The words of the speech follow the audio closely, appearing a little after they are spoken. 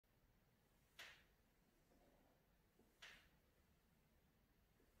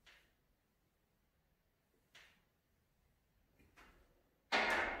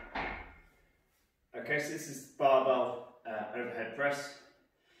Okay, so this is barbell overhead press.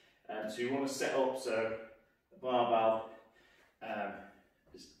 So you want to set up so the barbell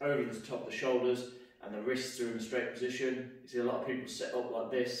is over the top of the shoulders and the wrists are in a straight position. You see a lot of people set up like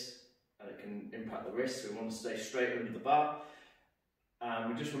this and it can impact the wrists, so we want to stay straight under the bar.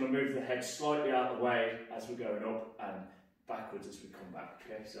 And we just want to move the head slightly out of the way as we're going up and backwards as we come back.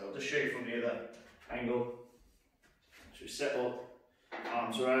 Okay, so I'll just show you from the other angle. So we set up,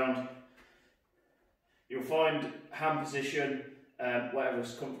 arms around. You'll find hand position,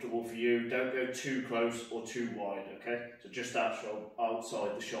 whatever's comfortable for you. Don't go too close or too wide, okay? So just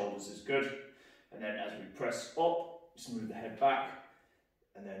outside the shoulders is good. And then as we press up, just move the head back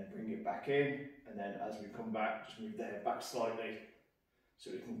and then bring it back in. And then as we come back, just move the head back slightly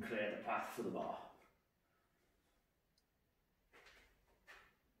so we can clear the path for the bar.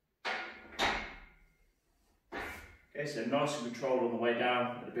 Okay, so nice and controlled on the way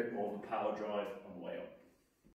down and a bit more of a power drive on the way up.